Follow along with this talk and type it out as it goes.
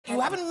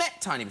You haven't met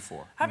Tinie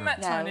before? I haven't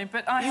met Tinie,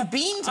 but I have... You've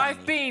been Tinie?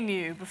 I've been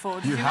you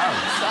before. You have?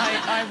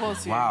 I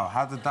was you. Wow,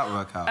 how did that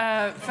work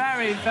out?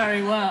 Very,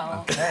 very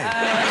well. Okay.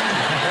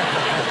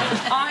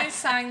 I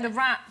sang the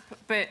rap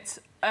bit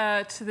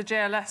to the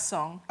JLS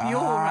song.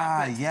 Your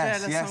rap bit to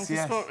JLS song for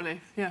Sport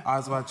Relief. Yeah.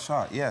 Eyes Wide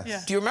Shut, yes.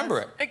 Yeah. Do you remember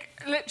it?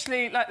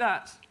 Literally like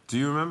that. Do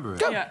you remember it?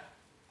 Go. Yeah.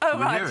 Oh,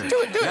 right. Do it.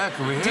 Do it. Yeah,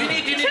 can we hear it? Do you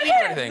need Can me you or hear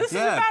it? anything? This is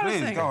Yeah,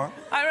 embarrassing. please, go on.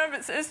 I remember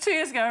it was 2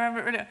 years ago. I remember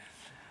it really well.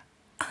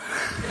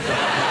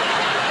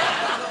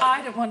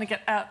 I don't want to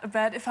get out of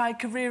bed. If I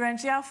could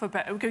rearrange the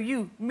alphabet, it would go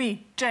you,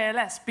 me,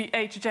 JLS,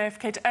 BA to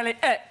JFK to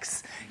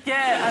LAX.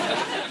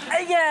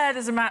 Yeah, yeah,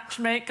 there's a match,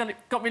 mate.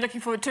 Got me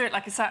looking forward to it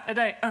like a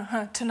Saturday.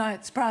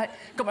 Tonight's bright.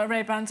 Got my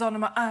Ray-Bans on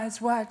and my eyes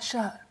wide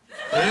shut.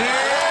 Very good.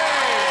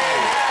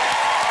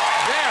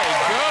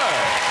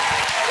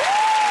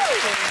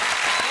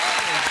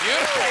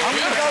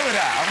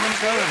 I'm going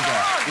to go with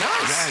that.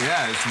 Nice.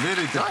 Yeah, it's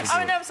really difficult.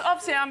 I mean,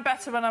 obviously, I'm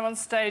better when I'm on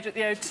stage at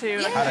the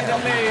O2. Like, I do the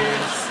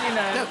moves, you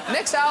know. No,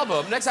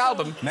 next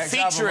album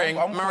featuring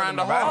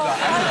Miranda Hart.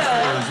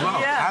 As well.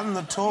 Yeah. And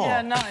the tour.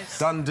 Yeah, nice.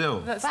 Done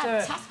deal. Let's do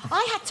it.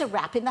 I had to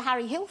rap in the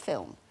Harry Hill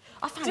film.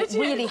 I found Did it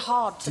you? really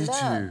hard to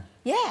learn.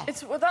 Yeah.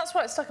 Well, that's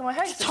why it's stuck in my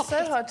head. It's so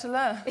hard to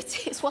learn.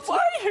 It's what's... Why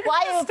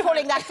are you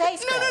pulling that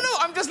face? No,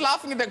 I'm just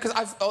laughing at that because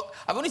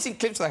I've only seen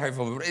clips of that Harry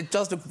film, but it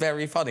does look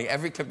very funny.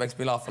 Every clip makes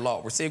me laugh a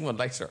lot. We're seeing one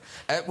later.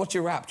 What's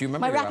your rap? Do you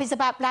remember My rap is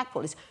about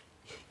Blackpool. It's,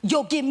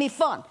 yo, give me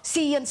fun,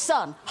 sea and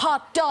sun,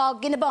 hot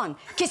dog in a bun,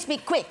 kiss me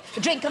quick, a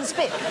drink on a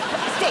spit, a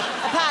stick,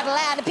 a paddle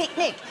at a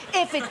picnic.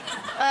 If it...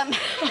 I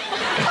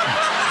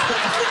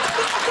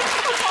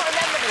can't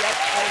remember the rest.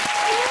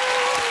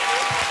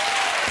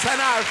 10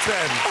 out of 10.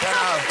 10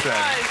 out of 10.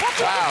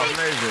 Wow,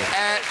 amazing.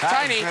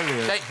 Tinie,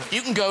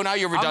 you can go now.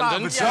 You're redundant. I'm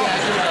out of the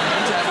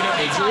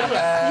job.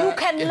 You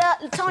can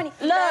learn, Tinie,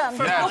 learn.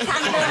 Yeah. You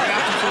can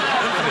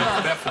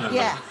learn. Definitely.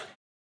 Yeah.